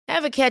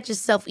Ever catch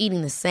yourself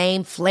eating the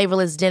same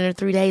flavorless dinner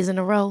 3 days in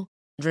a row?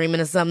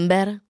 Dreaming of something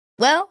better?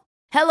 Well,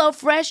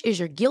 HelloFresh is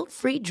your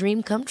guilt-free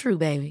dream come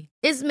true, baby.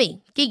 It's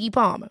me, Keke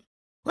Palmer.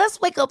 Let's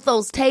wake up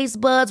those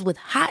taste buds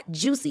with hot,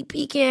 juicy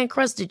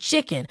pecan-crusted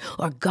chicken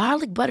or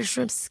garlic butter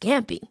shrimp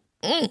scampi.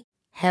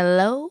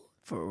 Hello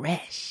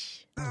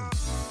Fresh.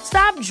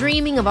 Stop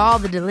dreaming of all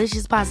the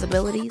delicious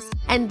possibilities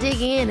and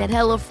dig in at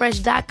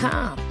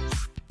HelloFresh.com.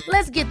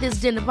 Let's get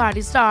this dinner party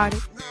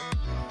started.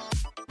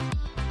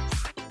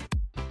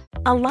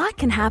 A lot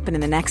can happen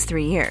in the next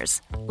 3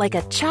 years. Like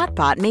a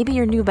chatbot may be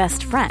your new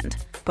best friend.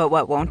 But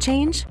what won't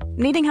change?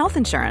 Needing health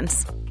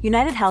insurance.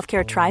 United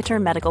Healthcare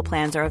Tri-Term Medical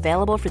Plans are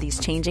available for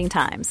these changing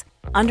times.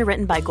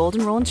 Underwritten by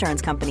Golden Rule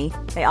Insurance Company,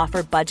 they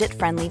offer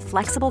budget-friendly,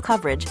 flexible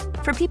coverage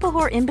for people who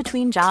are in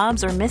between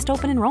jobs or missed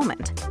open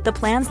enrollment. The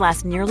plans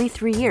last nearly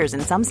 3 years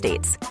in some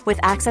states, with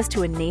access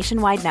to a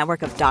nationwide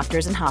network of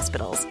doctors and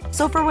hospitals.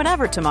 So for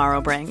whatever tomorrow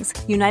brings,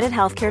 United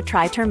Healthcare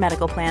Tri-Term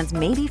Medical Plans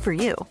may be for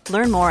you.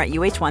 Learn more at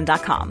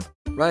uh1.com.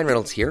 Ryan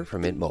Reynolds here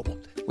from Mint Mobile.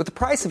 With the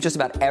price of just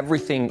about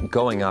everything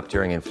going up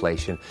during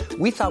inflation,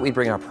 we thought we'd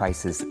bring our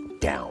prices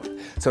down.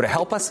 So to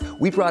help us,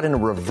 we brought in a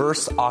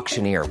reverse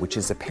auctioneer, which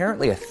is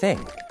apparently a thing.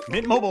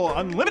 Mint Mobile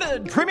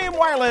Unlimited Premium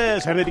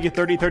Wireless. How to get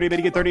 30, 30, bit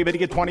to get 30, bit to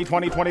get 20,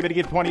 20, 20, bit to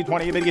get 20,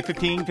 20, bit to get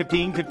 15,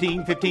 15,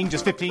 15, 15,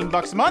 just $15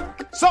 a month?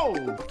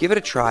 Sold! Give it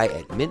a try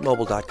at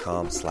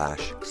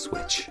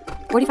mintmobile.com/switch.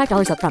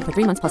 $45 up front for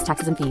 3 months plus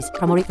taxes and fees.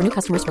 Promo rate for new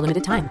customers for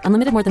limited time.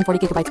 Unlimited more than 40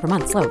 gigabytes per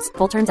month. Slows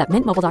full terms at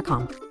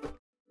mintmobile.com.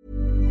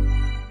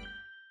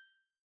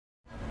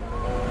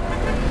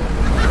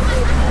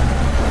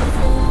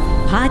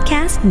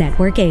 Podcast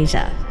Network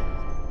Asia.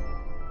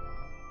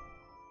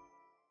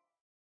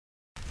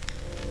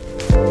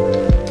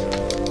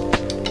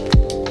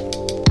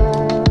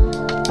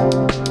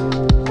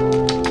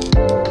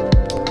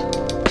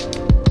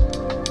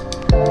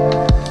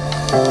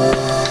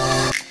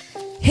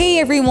 Hey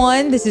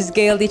everyone, this is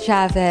Gail D.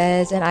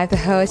 Chavez and I'm the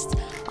host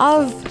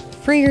of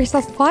Free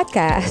Yourself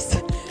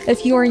Podcast.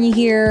 If you are new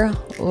here,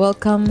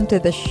 welcome to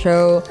the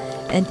show.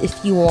 And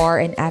if you are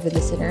an avid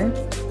listener,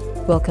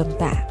 welcome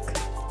back.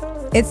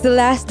 It's the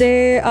last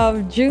day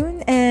of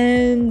June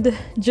and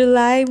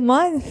July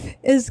month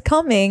is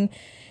coming.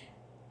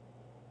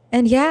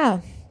 And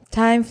yeah,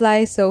 time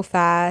flies so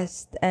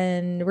fast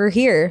and we're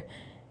here.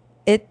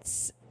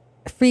 It's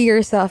Free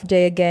Yourself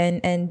Day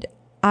again, and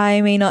I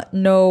may not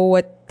know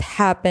what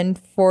happened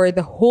for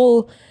the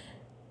whole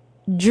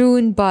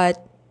June, but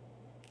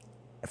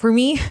for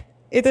me,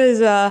 it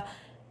was a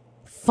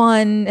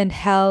fun and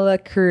hella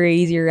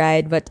crazy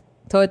ride, but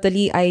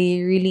totally,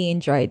 I really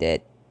enjoyed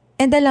it.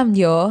 And alam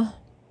nyo,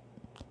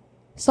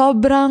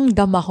 sobrang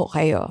dama ko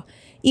kayo.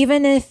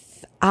 Even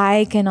if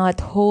I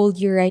cannot hold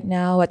you right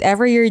now,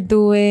 whatever you're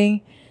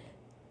doing,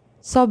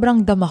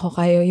 sobrang dama ko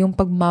kayo. Yung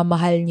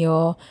pagmamahal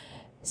nyo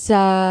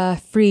sa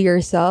Free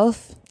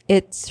Yourself,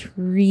 it's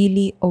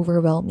really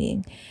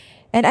overwhelming.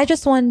 And I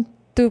just want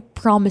to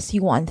promise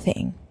you one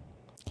thing.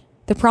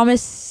 The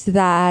promise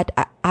that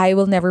I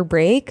will never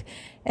break,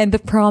 and the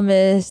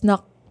promise na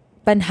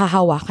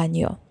panhahawakan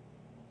nyo.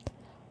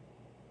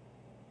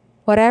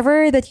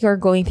 Whatever that you're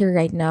going through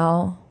right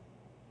now,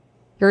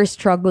 you're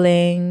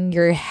struggling,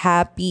 you're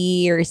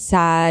happy, you're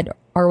sad,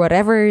 or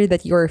whatever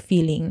that you're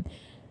feeling,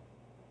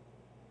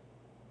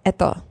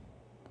 eto,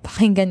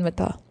 pakinggan mo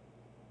to.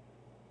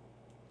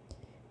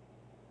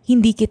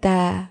 Hindi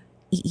kita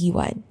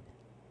iiwan.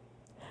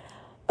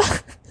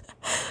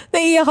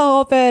 Naiyak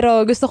ako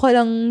pero gusto ko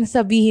lang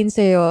sabihin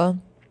sa'yo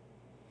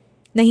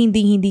na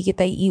hindi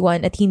kita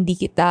iiwan at hindi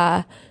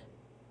kita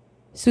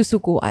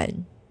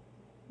susukuan.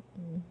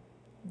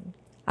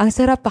 Ang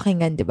sarap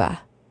pakinggan, di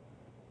ba?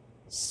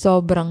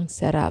 Sobrang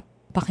sarap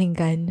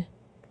pakinggan.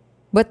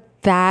 But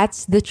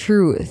that's the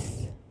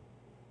truth.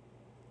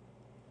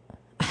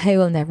 I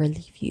will never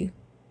leave you.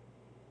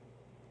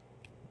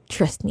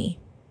 Trust me.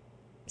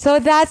 So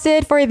that's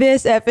it for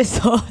this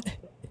episode.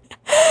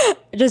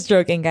 Just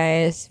joking,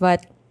 guys.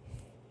 But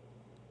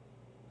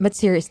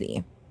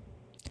seriously,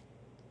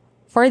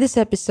 for this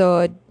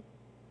episode,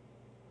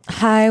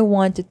 I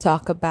want to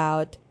talk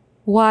about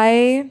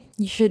why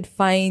you should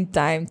find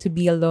time to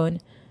be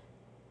alone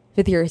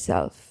with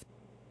yourself.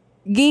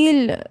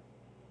 Gail,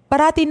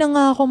 parati na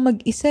nga ako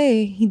mag-isa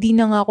eh. Hindi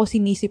na nga ako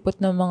sinisipot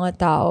ng mga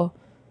tao.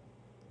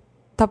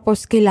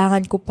 Tapos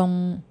kailangan ko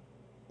pang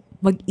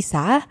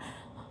mag-isa?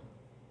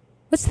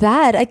 What's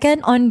that? I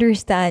can't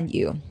understand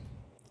you.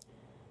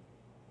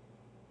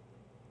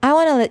 I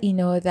want to let you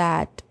know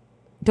that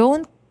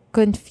don't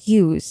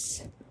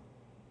confuse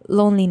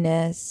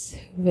loneliness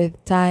with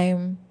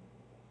time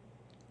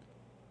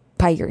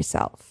by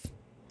yourself.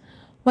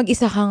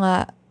 Mag-isa ka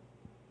nga,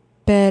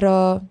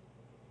 pero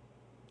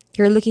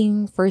you're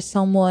looking for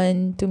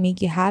someone to make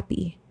you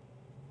happy.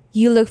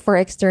 You look for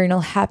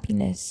external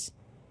happiness.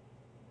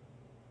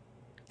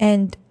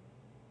 And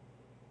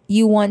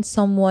you want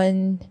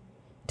someone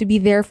to be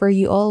there for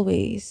you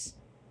always.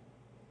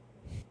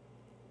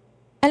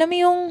 Alam mo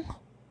yung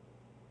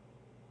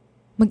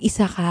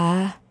mag-isa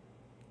ka,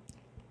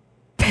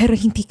 pero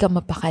hindi ka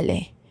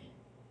mapakali.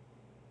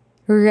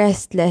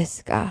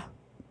 restless ka.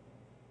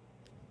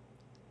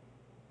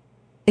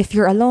 If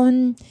you're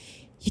alone,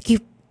 you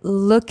keep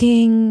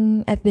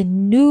looking at the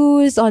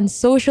news on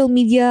social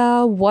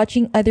media,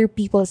 watching other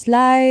people's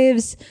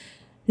lives,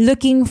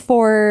 looking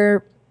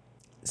for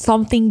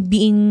something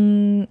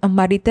being a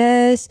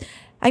marites.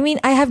 I mean,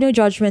 I have no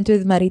judgment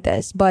with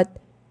marites, but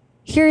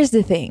here's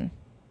the thing.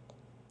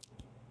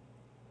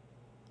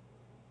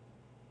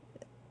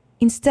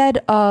 Instead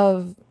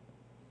of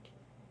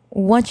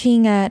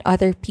watching at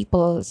other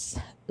people's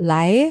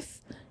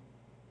life,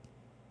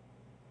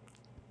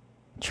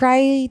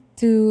 try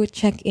to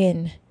check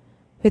in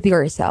with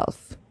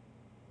yourself.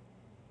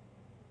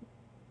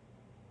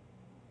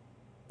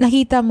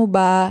 Nakita mo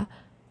ba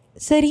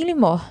sarili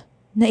mo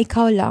na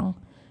ikaw lang,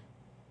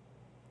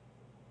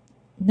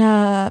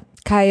 na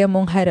kaya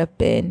mong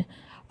harapin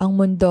ang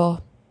mundo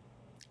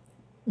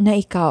na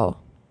ikaw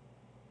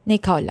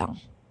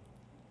lang?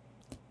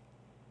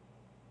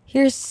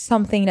 Here's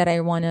something that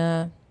I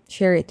wanna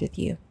share it with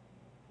you.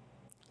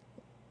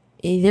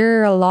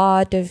 There are a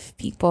lot of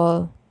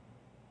people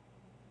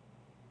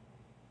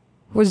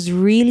who's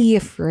really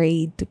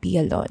afraid to be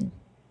alone.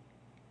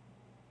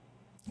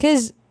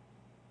 Because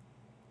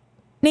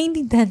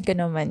naiintindihan ko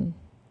naman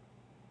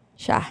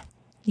siya.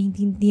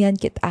 Naiintindihan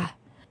kita.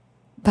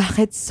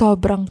 Bakit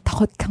sobrang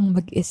takot kang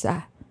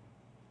mag-isa?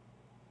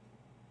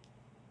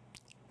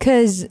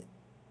 Because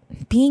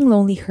being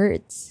lonely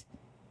hurts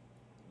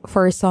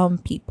for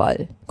some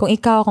people.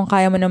 Kung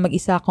kaya mo na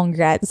mag-isa,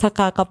 congrats sa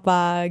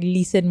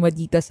kakapag-listen mo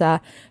dito sa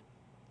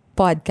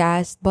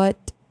podcast.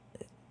 But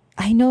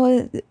I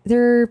know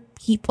there are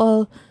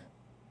people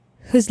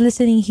who's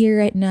listening here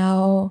right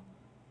now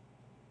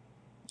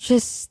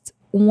just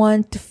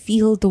want to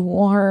feel the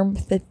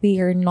warmth that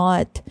they are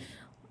not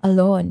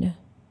alone.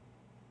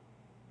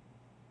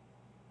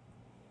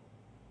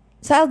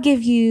 So I'll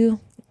give you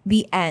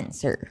the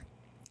answer.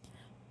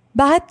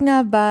 Bakit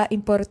nga ba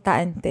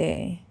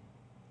importante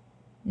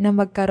na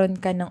magkaroon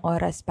ka ng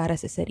oras para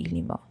sa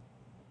sarili mo?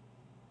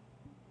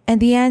 And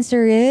the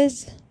answer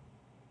is,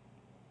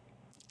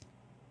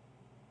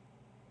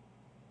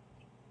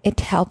 it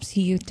helps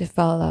you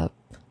develop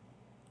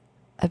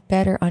a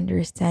better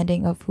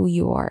understanding of who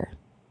you are.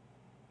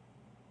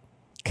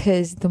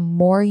 Because the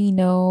more you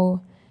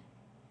know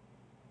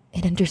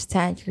and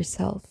understand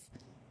yourself,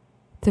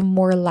 the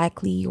more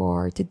likely you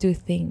are to do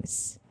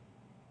things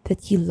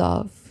that you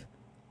love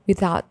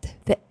without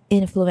the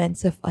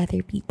influence of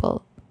other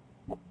people.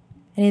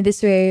 And in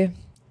this way,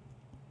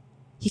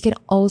 you can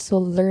also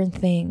learn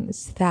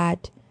things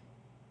that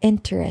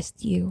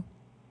interest you.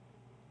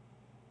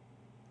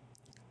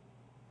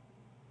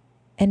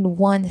 And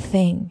one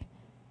thing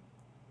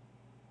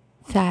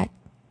that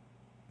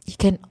you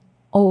can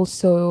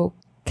also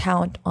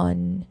count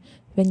on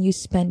when you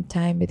spend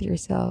time with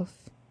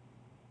yourself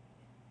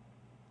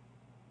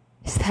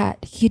is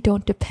that you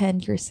don't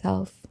depend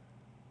yourself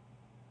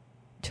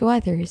to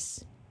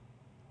others.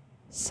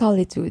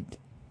 Solitude.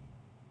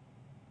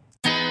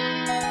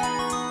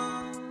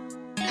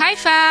 Hi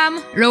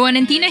fam! Rowan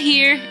and Tina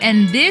here,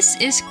 and this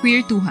is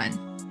Queer Tuhan.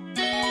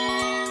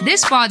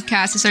 This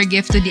podcast is our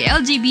gift to the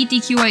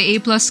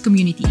LGBTQIA+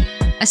 community,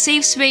 a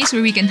safe space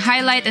where we can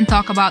highlight and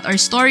talk about our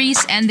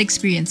stories and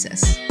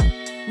experiences.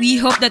 We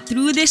hope that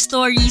through these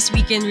stories,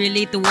 we can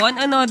relate to one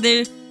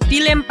another,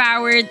 feel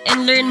empowered,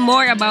 and learn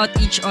more about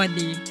each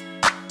other.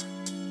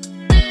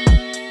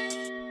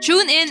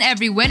 Tune in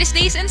every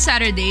Wednesdays and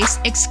Saturdays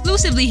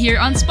exclusively here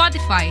on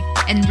Spotify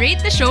and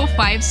rate the show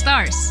 5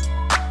 stars.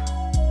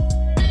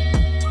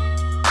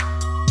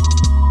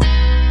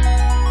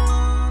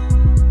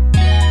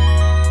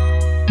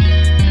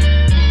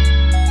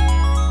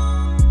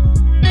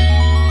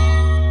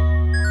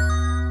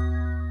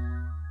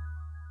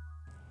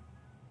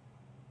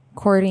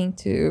 According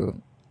to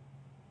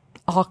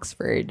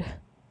Oxford,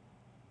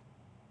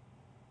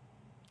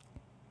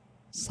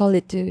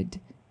 solitude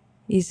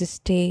is a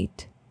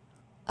state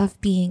of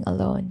being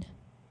alone.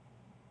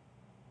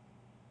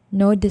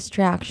 No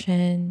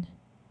distraction.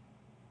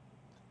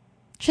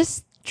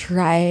 Just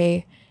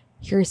try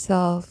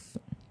yourself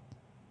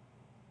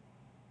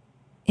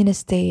in a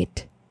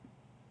state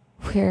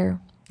where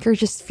you're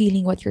just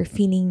feeling what you're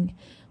feeling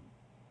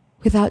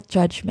without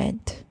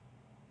judgment.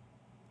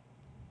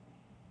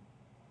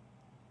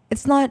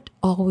 It's not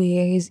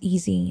always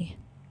easy.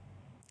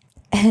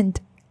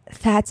 And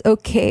that's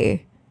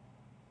okay.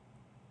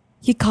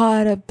 You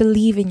gotta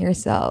believe in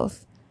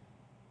yourself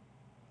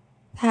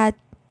that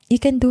you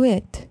can do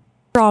it.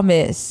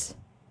 Promise.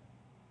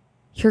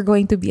 You're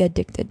going to be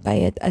addicted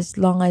by it as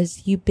long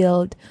as you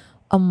build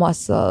a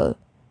muscle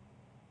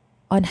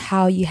on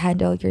how you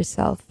handle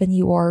yourself when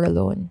you are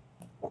alone.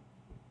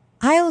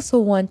 I also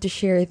want to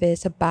share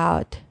this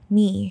about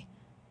me.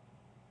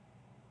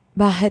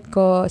 Bakit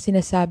ko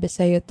sinasabi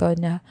sa'yo to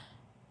na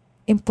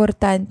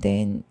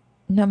importante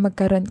na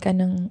magkaroon ka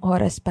ng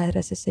oras para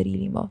sa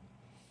sarili mo?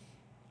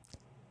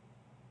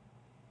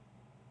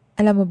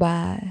 Alam mo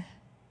ba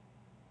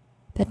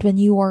that when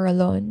you are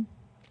alone,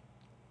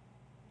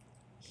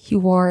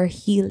 you are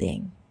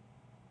healing.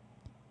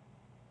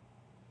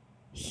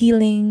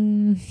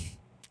 healing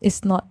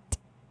is not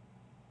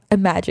a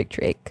magic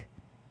trick.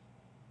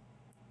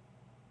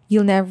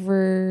 You'll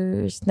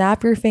never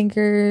snap your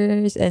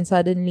fingers and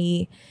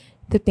suddenly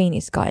the pain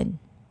is gone.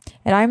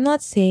 And I'm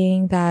not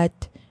saying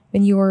that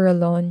when you are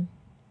alone,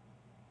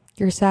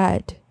 you're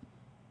sad.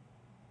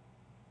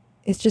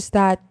 It's just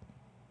that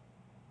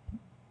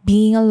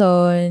being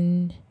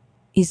alone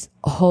is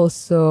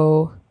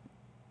also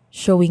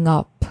showing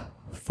up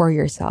for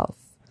yourself.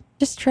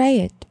 Just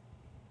try it.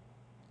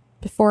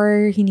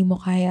 Before, hindi mo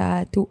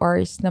kaya 2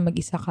 hours na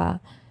mag-isa ka.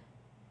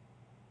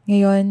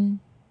 Ngayon,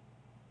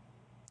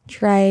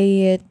 try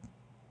it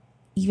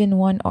even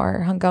 1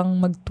 hour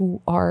hanggang mag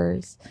 2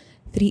 hours,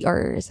 3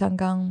 hours,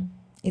 hanggang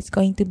it's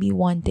going to be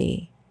 1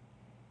 day.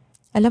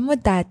 Alam mo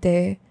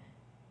dati,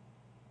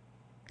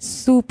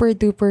 super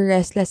duper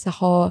restless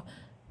ako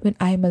when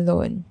I'm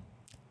alone.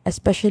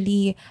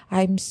 Especially,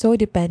 I'm so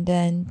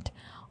dependent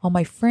on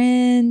my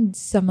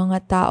friends, sa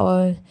mga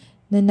tao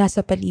na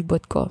nasa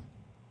palibot ko.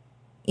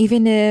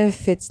 Even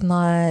if it's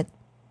not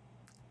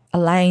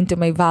aligned to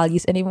my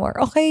values anymore,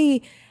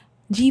 okay,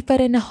 G pa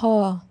rin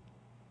ako.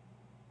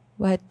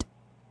 But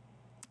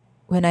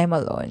when I'm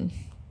alone,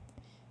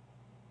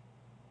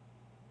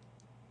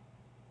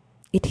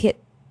 it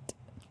hit.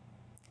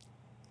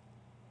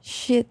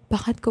 Shit,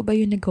 bakit ko ba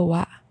yun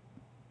nagawa?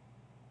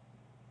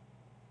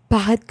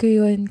 Bakit ko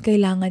yun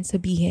kailangan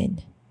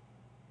sabihin?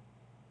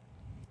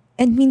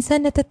 And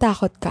minsan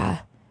natatakot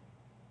ka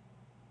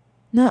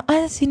na,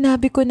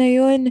 sinabi ko na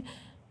yun.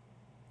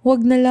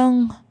 Wag na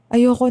lang,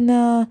 ayoko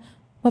na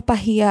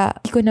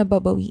mapahiya, hindi ko na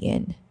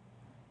babawiin.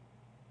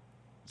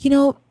 You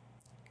know,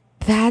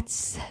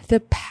 that's the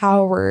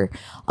power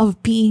of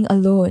being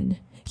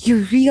alone.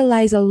 You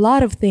realize a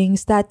lot of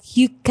things that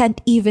you can't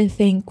even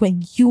think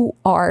when you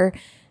are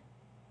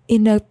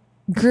in a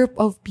group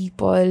of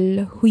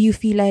people who you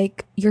feel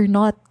like you're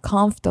not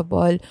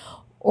comfortable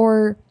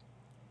or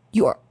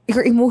your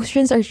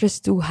emotions are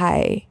just too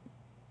high.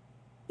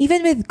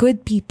 Even with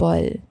good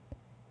people.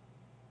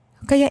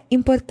 Kaya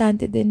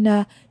importante din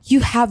na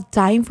you have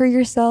time for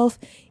yourself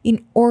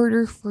in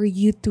order for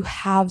you to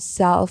have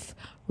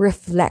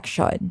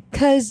self-reflection.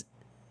 Because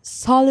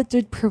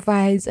solitude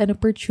provides an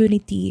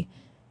opportunity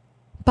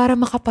para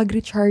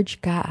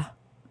makapag-recharge ka.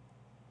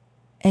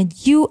 And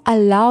you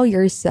allow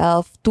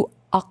yourself to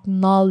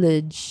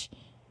acknowledge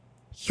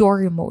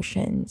your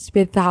emotions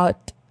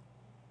without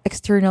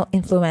external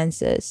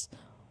influences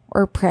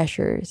or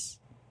pressures.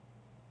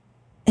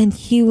 And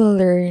you will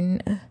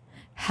learn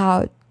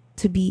how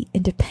to be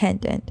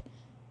independent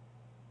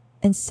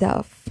and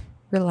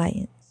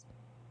self-reliant.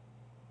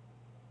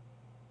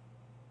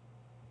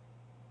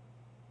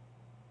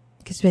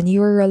 Because when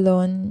you are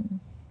alone,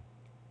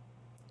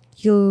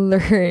 you'll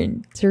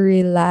learn to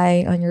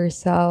rely on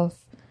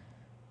yourself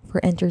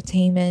for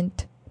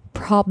entertainment,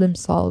 problem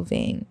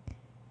solving,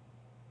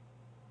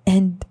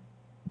 and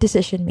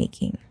decision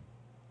making.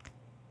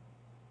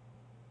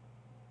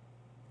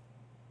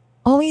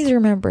 Always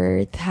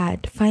remember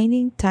that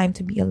finding time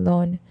to be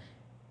alone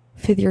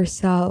with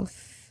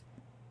yourself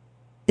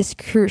is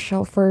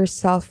crucial for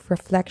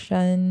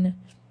self-reflection,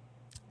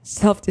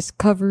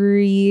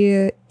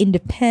 self-discovery,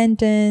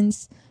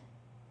 independence,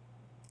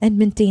 and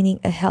maintaining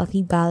a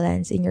healthy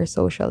balance in your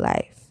social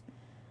life.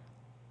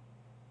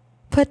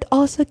 But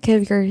also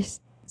give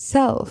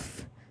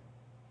yourself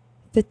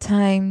the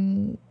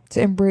time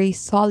to embrace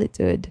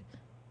solitude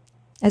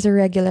as a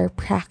regular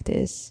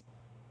practice.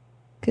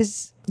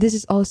 Because this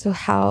is also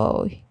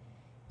how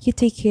you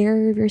take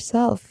care of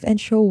yourself and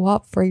show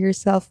up for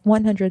yourself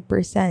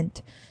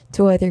 100%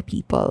 to other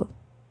people.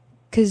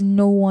 Because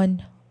no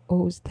one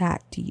owes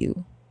that to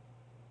you.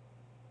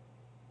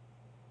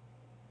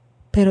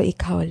 Pero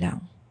ikaw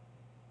lang.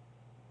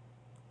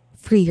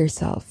 Free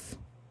yourself.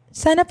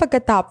 Sana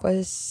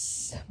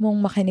pagkatapos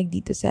mong makinig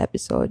dito sa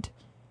episode,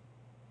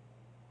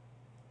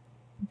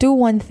 do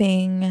one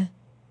thing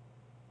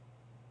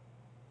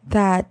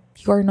that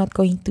you're not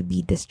going to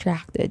be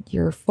distracted.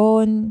 Your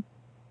phone,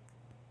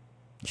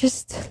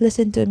 just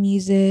listen to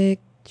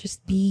music,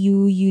 just be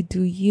you, you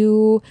do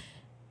you.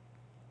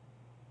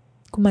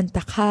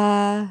 Kumanta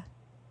ka.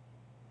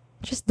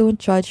 Just don't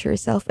judge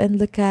yourself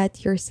and look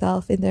at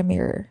yourself in the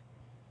mirror.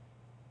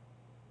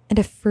 And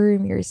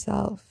affirm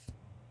yourself.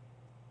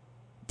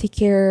 Take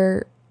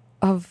care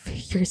of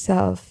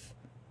yourself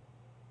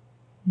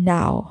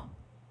now.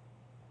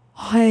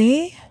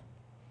 Okay?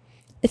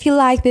 If you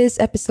like this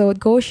episode,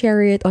 go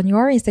share it on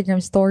your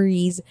Instagram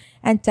stories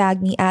and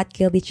tag me at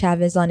Gildy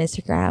Chavez on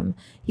Instagram.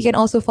 You can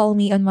also follow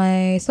me on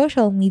my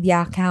social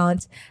media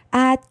accounts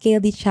at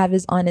Gildy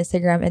Chavez on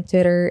Instagram and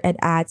Twitter and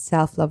at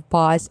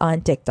SelfLoveBoss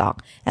on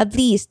TikTok. And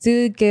please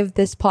do give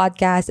this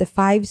podcast a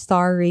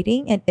 5-star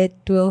rating and it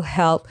will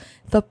help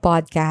the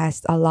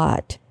podcast a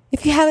lot.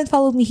 If you haven't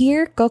followed me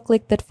here, go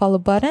click that follow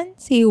button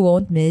so you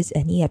won't miss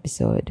any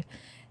episode.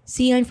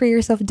 See you on Free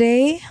Yourself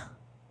Day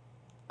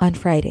on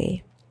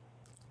Friday.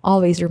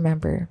 Always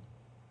remember,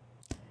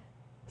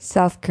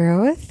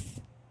 self-growth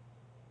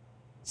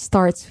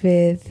starts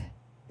with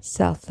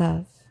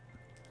self-love.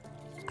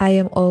 I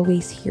am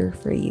always here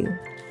for you.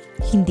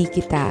 hindi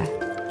kita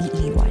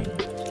iiwan.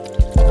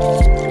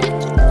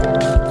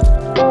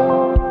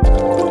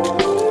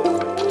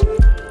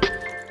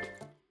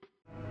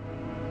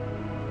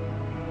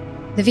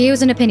 The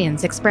views and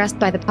opinions expressed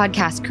by the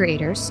podcast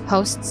creators,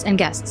 hosts, and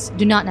guests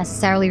do not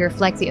necessarily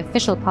reflect the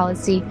official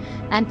policy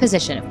and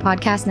position of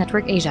Podcast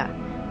Network Asia,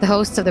 the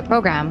hosts of the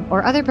program,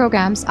 or other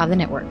programs of the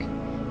network.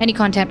 Any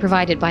content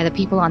provided by the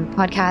people on the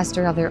podcast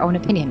are of their own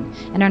opinion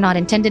and are not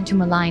intended to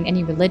malign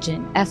any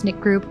religion, ethnic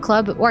group,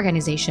 club,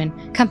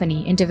 organization,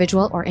 company,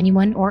 individual, or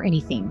anyone or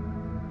anything.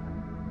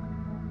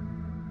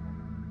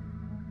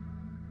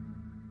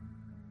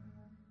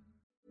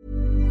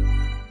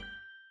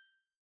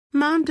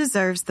 Mom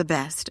deserves the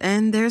best,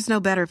 and there's no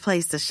better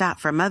place to shop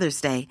for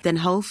Mother's Day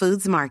than Whole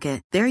Foods Market.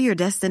 They're your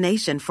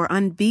destination for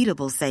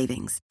unbeatable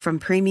savings, from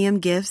premium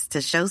gifts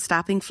to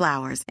show-stopping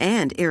flowers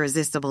and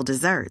irresistible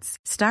desserts.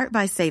 Start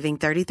by saving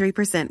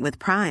 33% with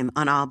Prime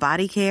on all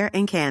body care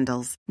and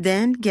candles.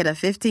 Then get a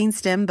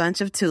 15-stem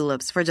bunch of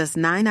tulips for just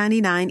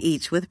 $9.99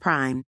 each with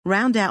Prime.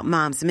 Round out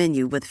Mom's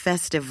menu with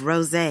festive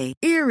rosé,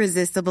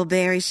 irresistible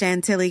berry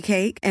chantilly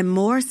cake, and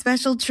more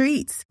special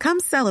treats.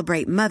 Come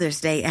celebrate Mother's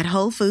Day at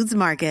Whole Foods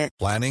Market.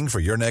 Planning for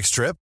your next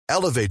trip?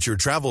 Elevate your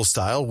travel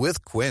style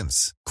with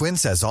Quince.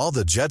 Quince has all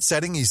the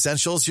jet-setting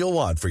essentials you'll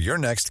want for your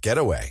next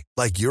getaway,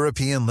 like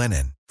European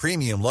linen,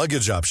 premium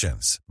luggage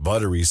options,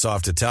 buttery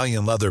soft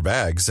Italian leather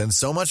bags, and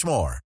so much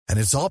more. And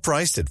it's all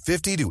priced at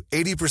 50 to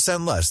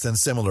 80% less than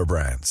similar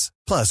brands.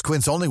 Plus,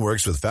 Quince only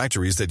works with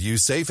factories that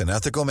use safe and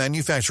ethical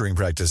manufacturing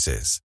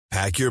practices.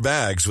 Pack your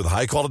bags with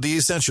high-quality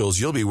essentials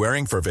you'll be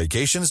wearing for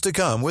vacations to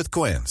come with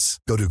Quince.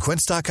 Go to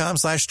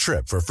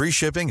quince.com/trip for free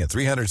shipping and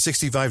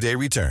 365-day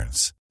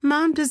returns.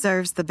 Mom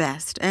deserves the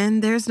best,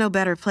 and there's no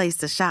better place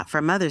to shop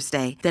for Mother's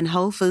Day than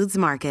Whole Foods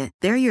Market.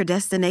 They're your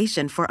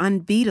destination for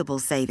unbeatable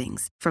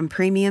savings, from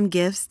premium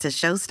gifts to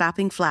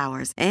show-stopping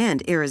flowers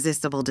and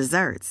irresistible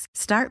desserts.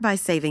 Start by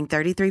saving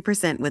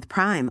 33% with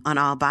Prime on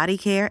all body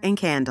care and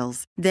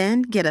candles.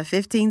 Then get a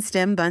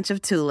 15-stem bunch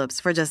of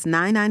tulips for just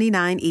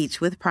 $9.99 each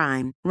with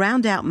Prime.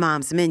 Round out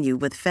Mom's menu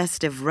with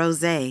festive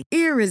rosé,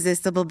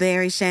 irresistible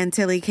berry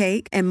chantilly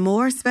cake, and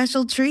more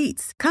special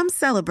treats. Come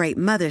celebrate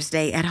Mother's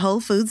Day at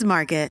Whole Foods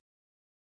Market.